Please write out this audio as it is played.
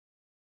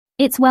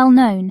It's well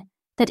known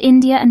that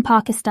India and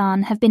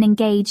Pakistan have been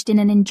engaged in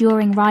an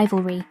enduring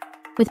rivalry,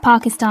 with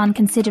Pakistan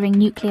considering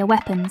nuclear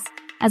weapons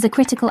as a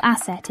critical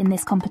asset in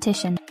this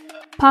competition.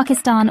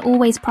 Pakistan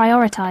always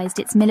prioritized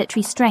its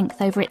military strength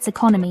over its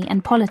economy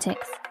and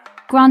politics,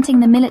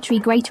 granting the military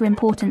greater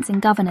importance in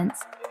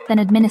governance than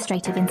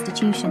administrative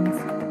institutions.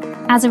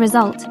 As a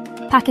result,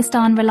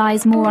 Pakistan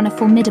relies more on a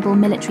formidable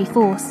military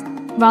force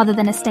rather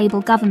than a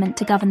stable government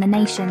to govern the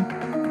nation.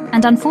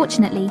 And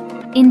unfortunately,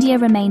 India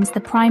remains the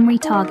primary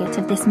target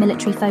of this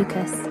military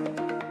focus.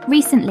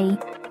 Recently,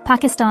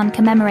 Pakistan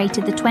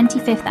commemorated the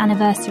 25th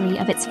anniversary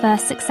of its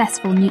first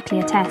successful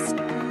nuclear test,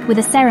 with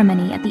a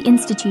ceremony at the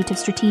Institute of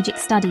Strategic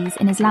Studies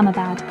in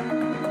Islamabad.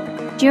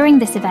 During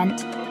this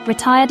event,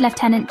 retired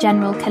Lieutenant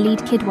General Khalid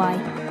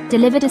Kidwai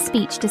delivered a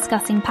speech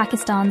discussing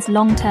Pakistan's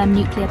long-term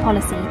nuclear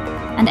policy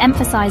and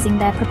emphasizing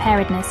their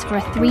preparedness for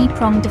a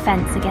three-pronged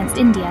defense against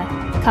India,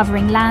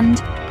 covering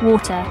land,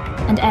 water,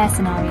 and air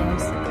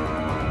scenarios.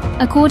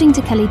 According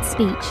to Khalid's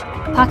speech,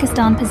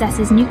 Pakistan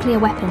possesses nuclear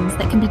weapons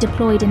that can be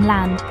deployed in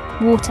land,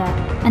 water,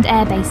 and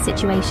air-based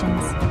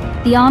situations.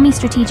 The Army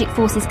Strategic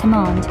Forces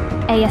Command,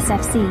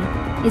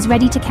 ASFC, is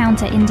ready to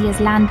counter India's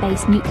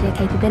land-based nuclear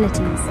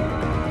capabilities.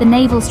 The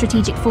Naval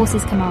Strategic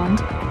Forces Command,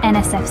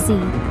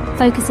 NSFC,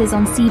 focuses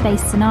on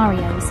sea-based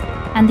scenarios,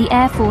 and the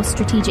Air Force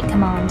Strategic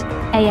Command,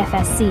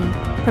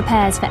 AFSC,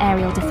 prepares for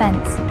aerial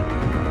defense.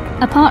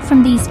 Apart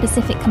from these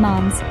specific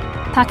commands,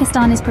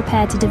 Pakistan is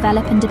prepared to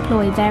develop and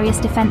deploy various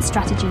defense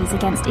strategies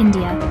against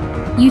India,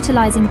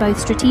 utilizing both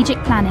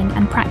strategic planning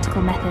and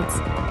practical methods,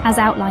 as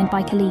outlined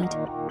by Khalid.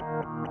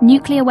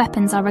 Nuclear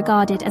weapons are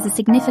regarded as a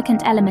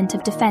significant element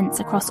of defense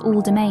across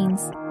all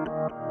domains.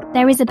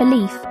 There is a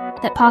belief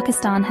that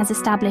Pakistan has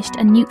established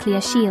a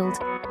nuclear shield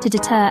to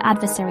deter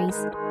adversaries,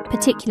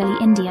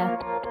 particularly India.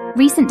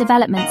 Recent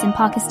developments in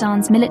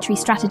Pakistan's military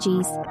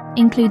strategies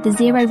include the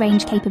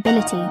zero-range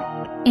capability,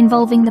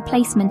 involving the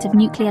placement of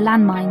nuclear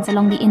landmines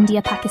along the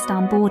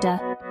India-Pakistan border.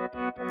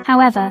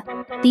 However,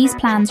 these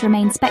plans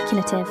remain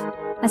speculative,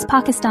 as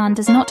Pakistan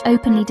does not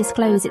openly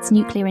disclose its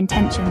nuclear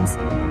intentions,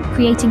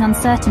 creating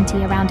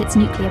uncertainty around its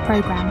nuclear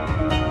program.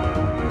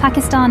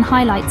 Pakistan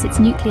highlights its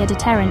nuclear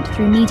deterrent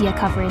through media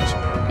coverage,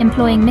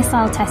 employing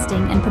missile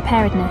testing and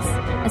preparedness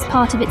as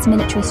part of its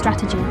military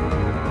strategy.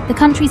 The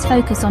country's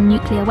focus on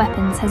nuclear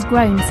weapons has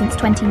grown since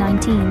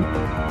 2019,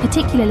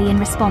 particularly in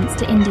response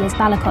to India's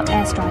Balakot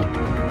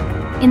airstrike.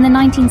 In the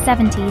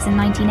 1970s and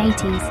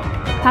 1980s,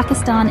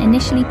 Pakistan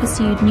initially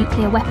pursued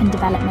nuclear weapon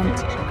development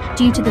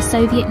due to the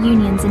Soviet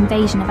Union's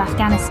invasion of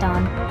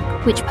Afghanistan,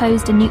 which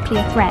posed a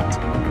nuclear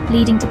threat,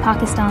 leading to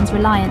Pakistan's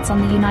reliance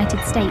on the United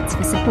States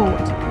for support.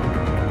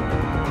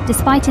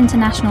 Despite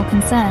international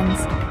concerns,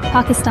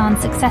 Pakistan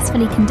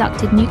successfully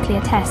conducted nuclear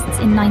tests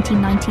in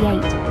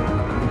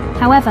 1998.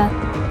 However,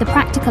 the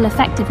practical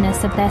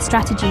effectiveness of their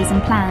strategies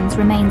and plans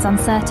remains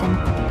uncertain,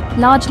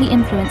 largely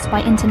influenced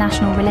by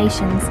international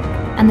relations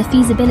and the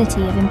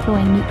feasibility of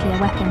employing nuclear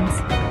weapons.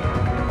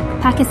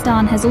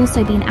 Pakistan has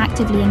also been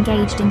actively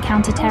engaged in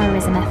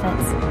counter-terrorism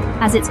efforts,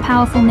 as its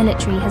powerful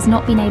military has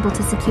not been able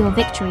to secure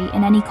victory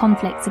in any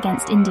conflicts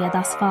against India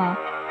thus far.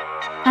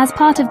 As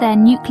part of their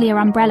nuclear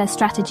umbrella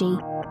strategy,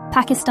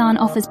 Pakistan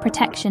offers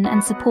protection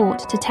and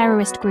support to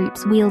terrorist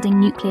groups wielding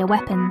nuclear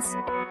weapons.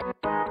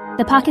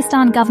 The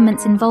Pakistan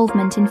government's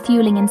involvement in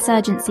fueling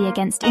insurgency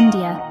against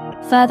India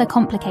further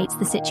complicates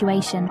the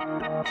situation.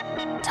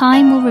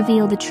 Time will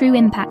reveal the true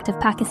impact of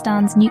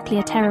Pakistan's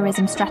nuclear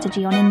terrorism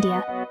strategy on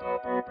India.